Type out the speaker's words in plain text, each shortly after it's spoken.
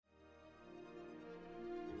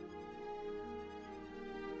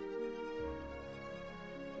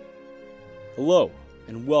Hello,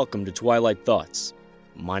 and welcome to Twilight Thoughts.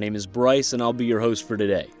 My name is Bryce, and I'll be your host for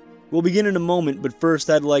today. We'll begin in a moment, but first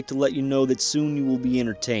I'd like to let you know that soon you will be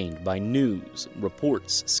entertained by news,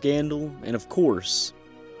 reports, scandal, and of course,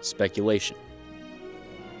 speculation.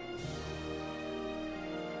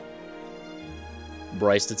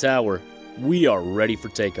 Bryce the Tower, we are ready for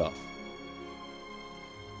takeoff.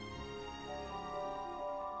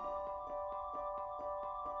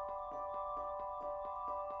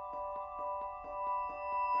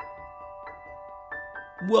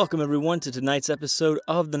 Welcome everyone to tonight's episode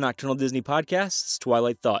of the Nocturnal Disney Podcast's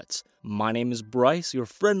Twilight Thoughts. My name is Bryce, your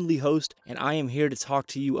friendly host, and I am here to talk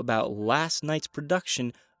to you about last night's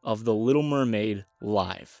production of The Little Mermaid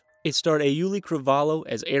live. It starred Ayuli Cravalho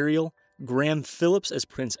as Ariel, Graham Phillips as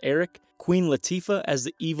Prince Eric, Queen Latifah as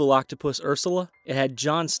the evil octopus Ursula. It had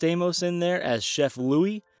John Stamos in there as Chef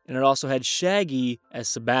Louis, and it also had Shaggy as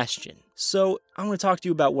Sebastian. So I'm going to talk to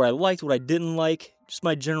you about what I liked, what I didn't like, just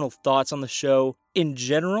my general thoughts on the show. In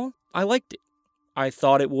general, I liked it. I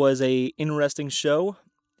thought it was an interesting show.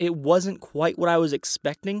 It wasn't quite what I was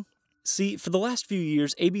expecting. See, for the last few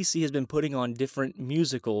years, ABC has been putting on different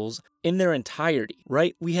musicals in their entirety,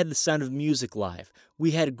 right? We had The Sound of Music live.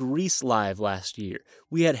 We had Grease live last year.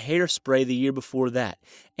 We had Hairspray the year before that.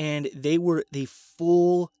 And they were the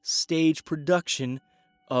full stage production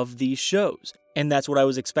of these shows. And that's what I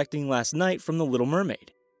was expecting last night from The Little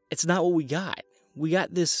Mermaid. It's not what we got. We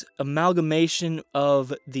got this amalgamation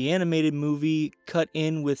of the animated movie cut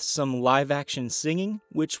in with some live-action singing,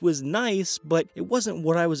 which was nice, but it wasn't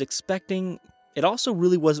what I was expecting. It also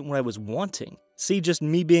really wasn't what I was wanting. See, just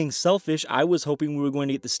me being selfish, I was hoping we were going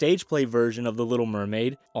to get the stage play version of The Little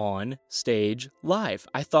Mermaid on stage live.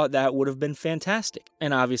 I thought that would have been fantastic,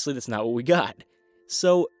 and obviously that's not what we got.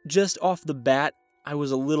 So, just off the bat, I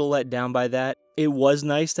was a little let down by that. It was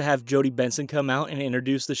nice to have Jodie Benson come out and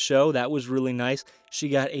introduce the show. That was really nice. She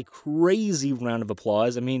got a crazy round of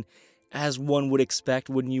applause. I mean, as one would expect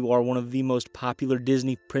when you are one of the most popular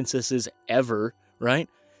Disney princesses ever, right?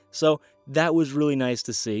 So that was really nice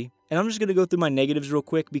to see. And I'm just going to go through my negatives real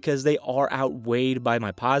quick because they are outweighed by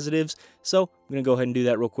my positives. So I'm going to go ahead and do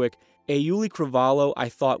that real quick. Ayuli Cravalho I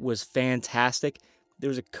thought was fantastic. There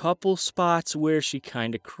was a couple spots where she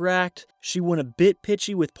kind of cracked. She went a bit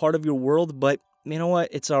pitchy with Part of Your World, but you know what?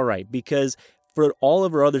 It's all right because for all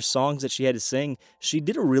of her other songs that she had to sing, she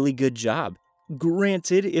did a really good job.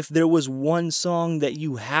 Granted, if there was one song that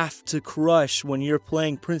you have to crush when you're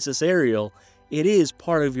playing Princess Ariel, it is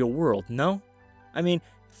Part of Your World, no? I mean,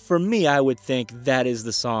 for me, I would think that is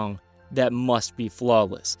the song that must be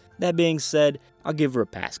flawless. That being said, I'll give her a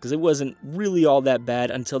pass because it wasn't really all that bad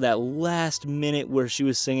until that last minute where she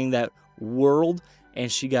was singing that World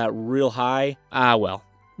and she got real high. Well,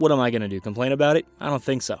 what am I going to do, complain about it? I don't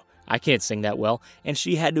think so. I can't sing that well, and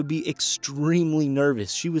she had to be extremely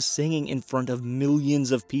nervous. She was singing in front of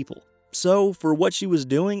millions of people. So, for what she was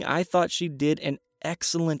doing, I thought she did an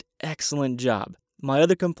excellent job. My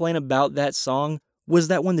other complaint about that song was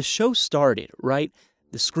that when the show started, right,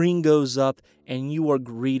 the screen goes up and you are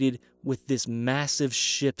greeted with this massive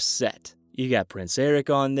ship set. You got Prince Eric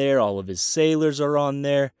on there, all of his sailors are on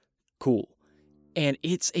there. Cool. And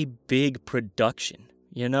it's a big production.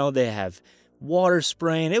 You know, they have water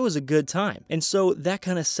spraying. It was a good time. And so that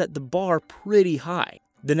kind of set the bar pretty high.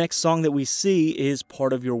 The next song that we see is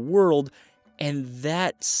Part of Your World, and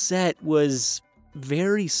that set was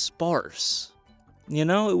very sparse. You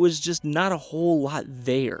know, it was just not a whole lot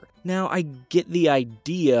there. Now, I get the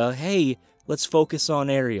idea, hey, let's focus on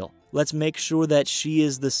Ariel. Let's make sure that she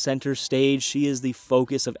is the center stage. She is the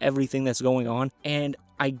focus of everything that's going on. And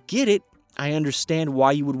I get it. I understand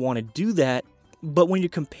why you would want to do that. But when you're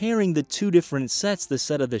comparing the two different sets, the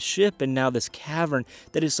set of the ship and now this cavern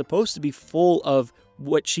that is supposed to be full of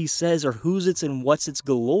what she says are who's its and what's its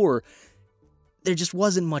galore, there just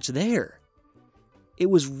wasn't much there. It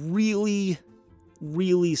was really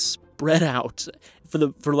spread out,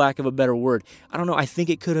 for lack of a better word. I don't know, I think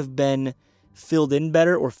it could have been filled in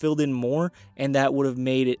better or filled in more, and that would have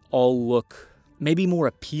made it all look maybe more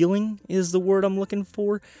appealing is the word I'm looking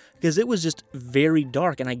for, because it was just very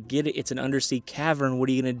dark, and I get it, it's an undersea cavern, what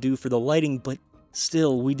are you going to do for the lighting, but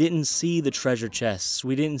still, we didn't see the treasure chests,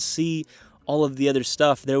 we didn't see all of the other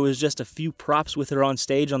stuff, there was just a few props with her on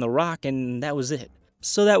stage on the rock, and that was it.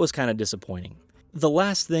 So that was kind of disappointing. The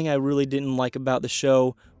last thing I really didn't like about the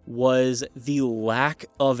show was the lack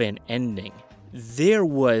of an ending. There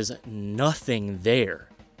was nothing there.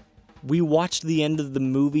 We watched the end of the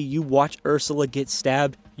movie, you watch Ursula get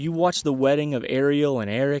stabbed, you watch the wedding of Ariel and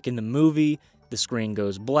Eric in the movie, The screen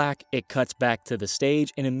goes black, it cuts back to the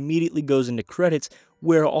stage, and immediately goes into credits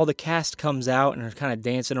where all the cast comes out and are kind of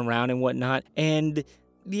dancing around and whatnot. And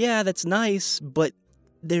yeah, that's nice, but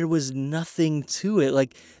there was nothing to it.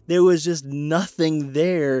 Like, there was just nothing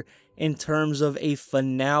there in terms of a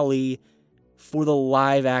finale for the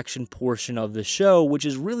live action portion of the show, which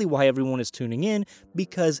is really why everyone is tuning in,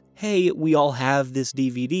 because, hey, we all have this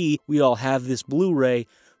DVD, we all have this Blu-ray,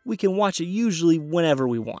 we can watch it usually whenever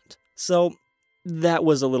we want. So that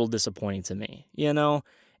was a little disappointing to me, you know?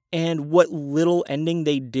 And what little ending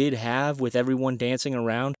they did have with everyone dancing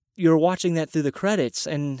around, you're watching that through the credits,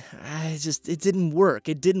 and it didn't work.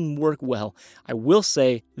 It didn't work well. I will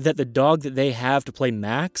say that the dog that they have to play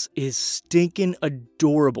Max is stinking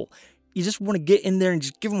adorable. You just want to get in there and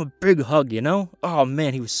just give him a big hug, you know? Oh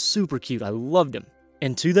man, he was super cute. I loved him.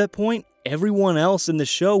 And to that point, everyone else in the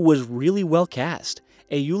show was really well cast.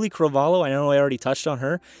 Yuli Cravalho, I know I already touched on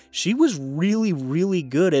her, she was really, really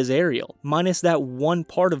good as Ariel. Minus that one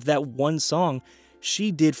part of that one song,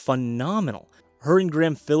 she did phenomenal. Her and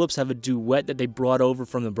Graham Phillips have a duet that they brought over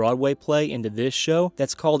from the Broadway play into this show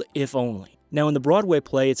that's called If Only. Now in the Broadway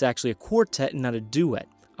play, it's actually a quartet and not a duet.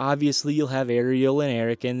 Obviously, you'll have Ariel and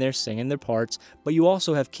Eric in there singing their parts, but you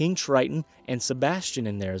also have King Triton and Sebastian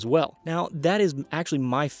in there as well. Now, that is actually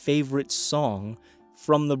my favorite song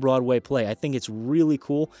from the Broadway play. I think it's really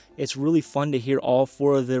cool. It's really fun to hear all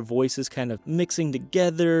four of their voices kind of mixing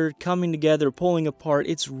together, coming together, pulling apart.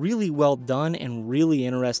 It's really well done and really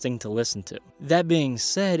interesting to listen to. That being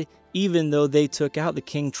said, even though they took out the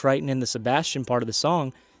King Triton and the Sebastian part of the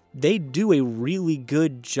song, they do a really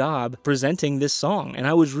good job presenting this song. And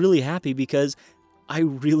I was really happy because I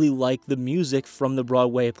really like the music from the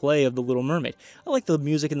Broadway play of The Little Mermaid. I like the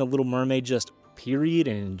music in The Little Mermaid just period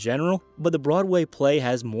and in general, but the Broadway play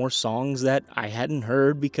has more songs that I hadn't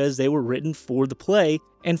heard because they were written for the play,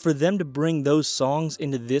 and for them to bring those songs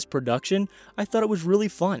into this production, I thought it was really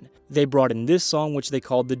fun. They brought in this song, which they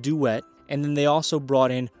called the duet, and then they also brought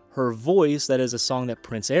in Her Voice, that is a song that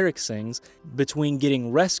Prince Eric sings, between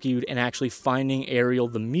getting rescued and actually finding Ariel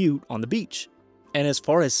the Mute on the beach. And as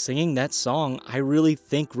far as singing that song, I really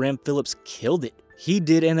think Graham Phillips killed it. He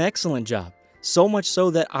did an excellent job. So much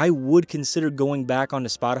so that I would consider going back onto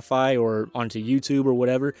Spotify or onto YouTube or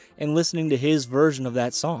whatever and listening to his version of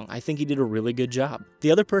that song. I think he did a really good job.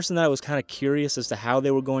 The other person that I was kind of curious as to how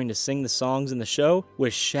they were going to sing the songs in the show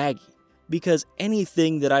was Shaggy. Because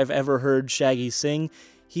anything that I've ever heard Shaggy sing,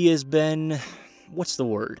 he has been, what's the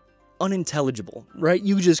word? Unintelligible, right?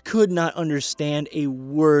 You just could not understand a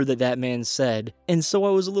word that man said. And so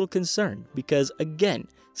I was a little concerned because, again,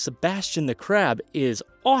 Sebastian the Crab is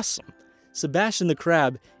awesome. Sebastian the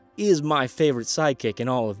Crab is my favorite sidekick in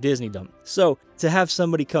all of Disneydom. So to have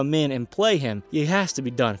somebody come in and play him, it has to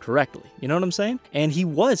be done correctly. You know what I'm saying? And he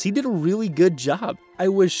did a really good job. I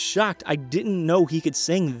was shocked. I didn't know he could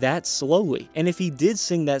sing that slowly. And if he did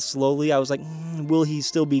sing that slowly, I was like, will he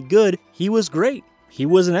still be good? He was great. He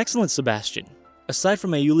was an excellent Sebastian. Aside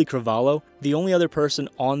from Yuli Cravalho, the only other person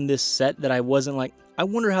on this set that I wasn't like, I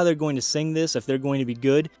wonder how they're going to sing this, if they're going to be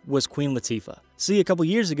good, was Queen Latifah. See, a couple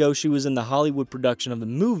years ago, she was in the Hollywood production of the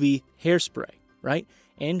movie Hairspray, right?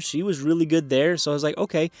 And she was really good there, so I was like,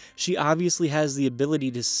 okay, she obviously has the ability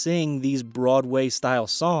to sing these Broadway-style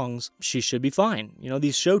songs. She should be fine. You know,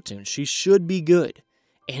 these show tunes. She should be good.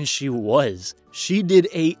 And she was. She did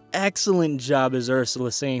an excellent job as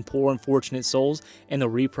Ursula singing Poor Unfortunate Souls, and the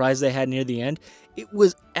reprise they had near the end. It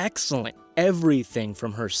was excellent. Everything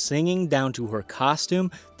from her singing down to her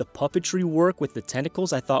costume, the puppetry work with the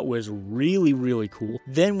tentacles I thought was really, really cool.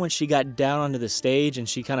 Then when she got down onto the stage and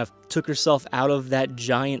she kind of took herself out of that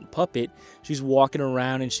giant puppet, she's walking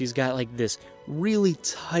around and she's got like this really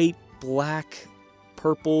tight black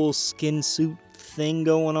purple skin suit thing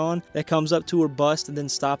going on that comes up to her bust and then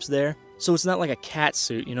stops there. So it's not like a cat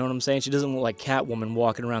suit, you know what I'm saying? She doesn't look like Catwoman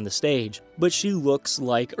walking around the stage, but she looks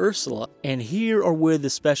like Ursula. And here are where the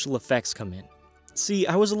special effects come in. See,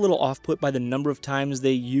 I was a little off-put by the number of times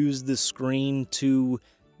they used the screen to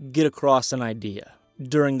get across an idea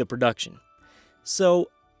during the production.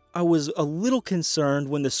 So I was a little concerned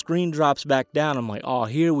when the screen drops back down. I'm like, oh,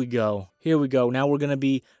 here we go. Now we're going to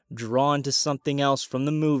be drawn to something else from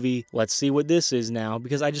the movie. Let's see what this is now.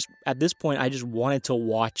 Because at this point, I just wanted to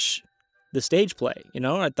watch the stage play, you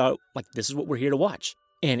know? And I thought, like, this is what we're here to watch.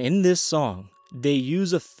 And in this song, they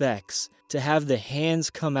use effects to have the hands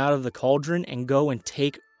come out of the cauldron and go and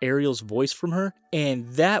take Ariel's voice from her. And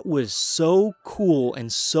that was so cool and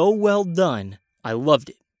so well done. I loved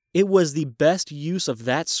it. It was the best use of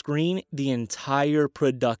that screen the entire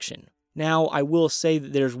production. Now, I will say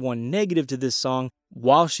that there's one negative to this song.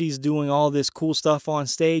 While she's doing all this cool stuff on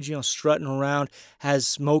stage, strutting around, has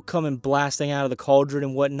smoke coming blasting out of the cauldron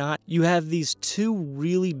and whatnot, you have these two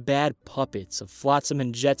really bad puppets of Flotsam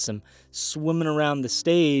and Jetsam swimming around the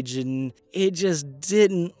stage, and it just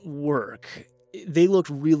didn't work. They looked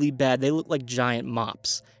really bad. They looked like giant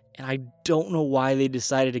mops. And I don't know why they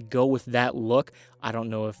decided to go with that look. I don't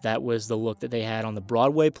know if that was the look that they had on the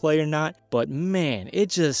Broadway play or not. But man, it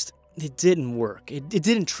didn't work. It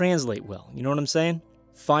didn't translate well. You know what I'm saying?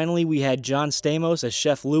 Finally, we had John Stamos as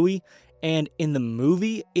Chef Louis. And in the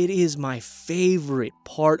movie, it is my favorite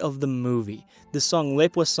part of the movie. The song Les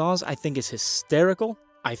Poissons, I think, is hysterical.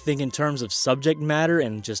 I think in terms of subject matter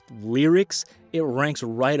and just lyrics, it ranks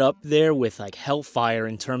right up there with like Hellfire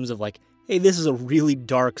in terms of like, hey, this is a really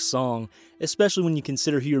dark song, especially when you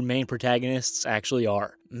consider who your main protagonists actually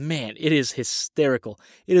are. Man, it is hysterical.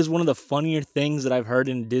 It is one of the funnier things that I've heard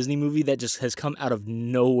in a Disney movie that just has come out of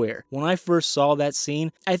nowhere. When I first saw that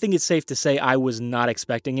scene, I think it's safe to say I was not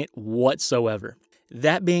expecting it whatsoever.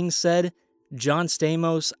 That being said, John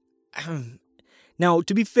Stamos... Now,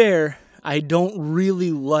 to be fair, I don't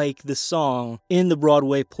really like the song in the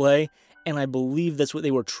Broadway play, and I believe that's what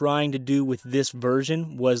they were trying to do with this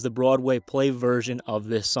version, was the Broadway play version of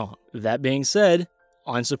this song. That being said,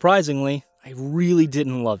 unsurprisingly, I really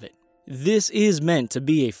didn't love it. This is meant to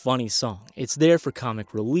be a funny song. It's there for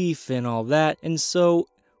comic relief and all that, and so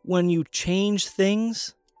when you change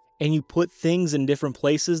things and you put things in different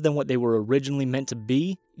places than what they were originally meant to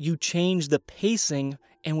be, you change the pacing,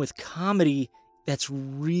 and with comedy, that's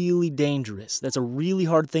really dangerous. That's a really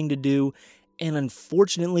hard thing to do. And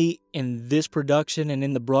unfortunately, in this production and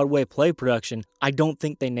in the Broadway play production, I don't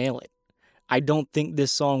think they nail it. I don't think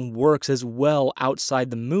this song works as well outside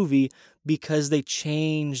the movie because they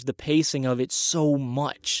changed the pacing of it so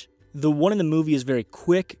much. The one in the movie is very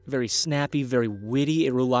quick, very snappy, very witty.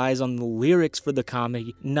 It relies on the lyrics for the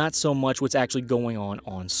comedy, not so much what's actually going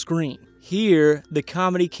on screen. Here, the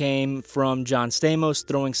comedy came from John Stamos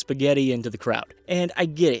throwing spaghetti into the crowd. And I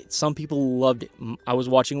get it, some people loved it. I was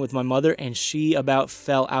watching with my mother and she about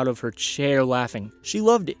fell out of her chair laughing. She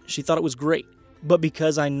loved it, she thought it was great. But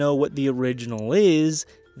because I know what the original is,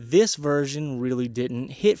 this version really didn't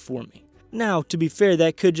hit for me. Now, to be fair,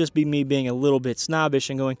 that could just be me being a little bit snobbish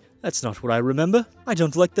and going, that's not what I remember. I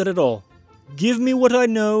don't like that at all. Give me what I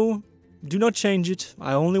know. Do not change it.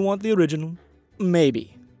 I only want the original.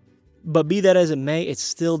 Maybe. But be that as it may, it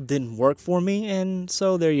still didn't work for me, and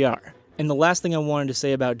so there you are. And the last thing I wanted to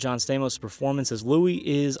say about John Stamos' performance as Louis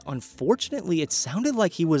is, unfortunately, it sounded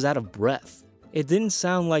like he was out of breath. It didn't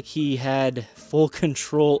sound like he had full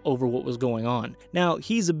control over what was going on. Now,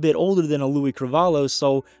 he's a bit older than a Louis Cravalho,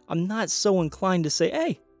 so I'm not so inclined to say,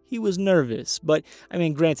 hey, he was nervous. But, I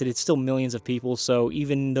mean, granted, it's still millions of people, so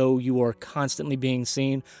even though you are constantly being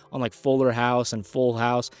seen on like Fuller House and Full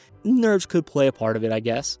House, nerves could play a part of it, I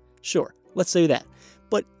guess. Sure, let's say that.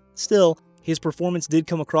 But still, his performance did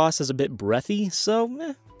come across as a bit breathy,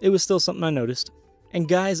 so it was still something I noticed. And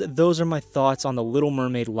guys, those are my thoughts on The Little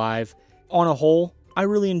Mermaid Live. On a whole, I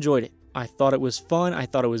really enjoyed it. I thought it was fun. I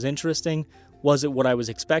thought it was interesting. Was it what I was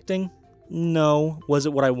expecting? No. Was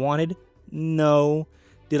it what I wanted? No.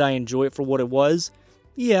 Did I enjoy it for what it was?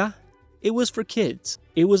 Yeah. It was for kids.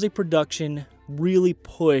 It was a production really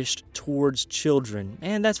pushed towards children,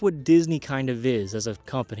 and that's what Disney kind of is as a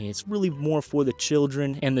company. It's really more for the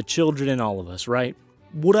children and the children in all of us, right?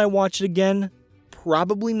 Would I watch it again?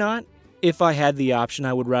 Probably not. If I had the option,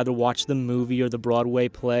 I would rather watch the movie or the Broadway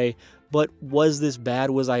play. But was this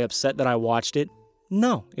bad? Was I upset that I watched it?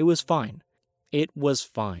 No, it was fine. It was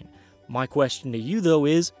fine. My question to you, though,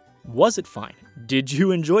 is, was it fine? Did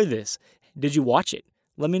you enjoy this? Did you watch it?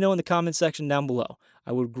 Let me know in the comment section down below.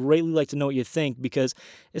 I would greatly like to know what you think because,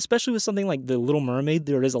 especially with something like The Little Mermaid,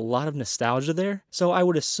 there is a lot of nostalgia there. So I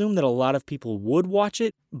would assume that a lot of people would watch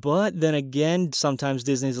it. But then again, sometimes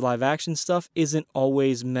Disney's live action stuff isn't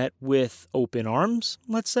always met with open arms,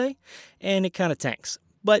 let's say, and it kind of tanks.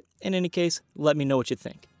 But in any case, let me know what you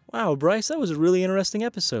think. Wow, Bryce, that was a really interesting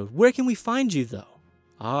episode. Where can we find you, though?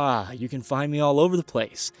 You can find me all over the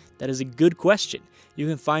place. That is a good question. You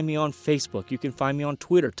can find me on Facebook. You can find me on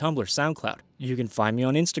Twitter, Tumblr, SoundCloud. You can find me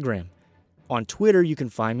on Instagram. On Twitter, you can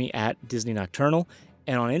find me at Disney Nocturnal.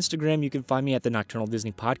 And on Instagram, you can find me at the Nocturnal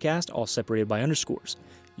Disney Podcast, all separated by underscores.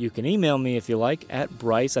 You can email me if you like at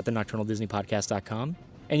bryce@thenocturnaldisneypodcast.com.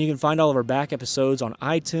 And you can find all of our back episodes on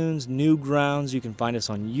iTunes, Newgrounds. You can find us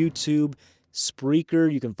on YouTube, Spreaker.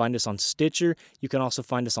 You can find us on Stitcher. You can also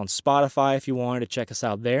find us on Spotify if you wanted to check us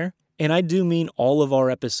out there. And I do mean all of our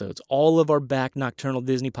episodes, all of our back Nocturnal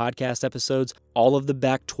Disney Podcast episodes, all of the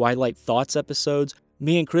back Twilight Thoughts episodes.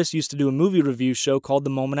 Me and Chris used to do a movie review show called the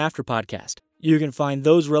Moment After Podcast. You can find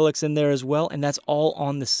those relics in there as well, and that's all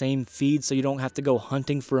on the same feed, so you don't have to go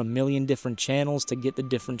hunting for a million different channels to get the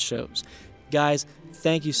different shows. Guys,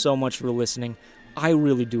 thank you so much for listening. I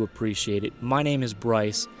really do appreciate it. My name is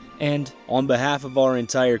Bryce, and on behalf of our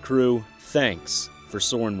entire crew, thanks for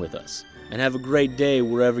soaring with us. And have a great day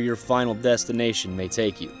wherever your final destination may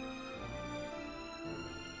take you.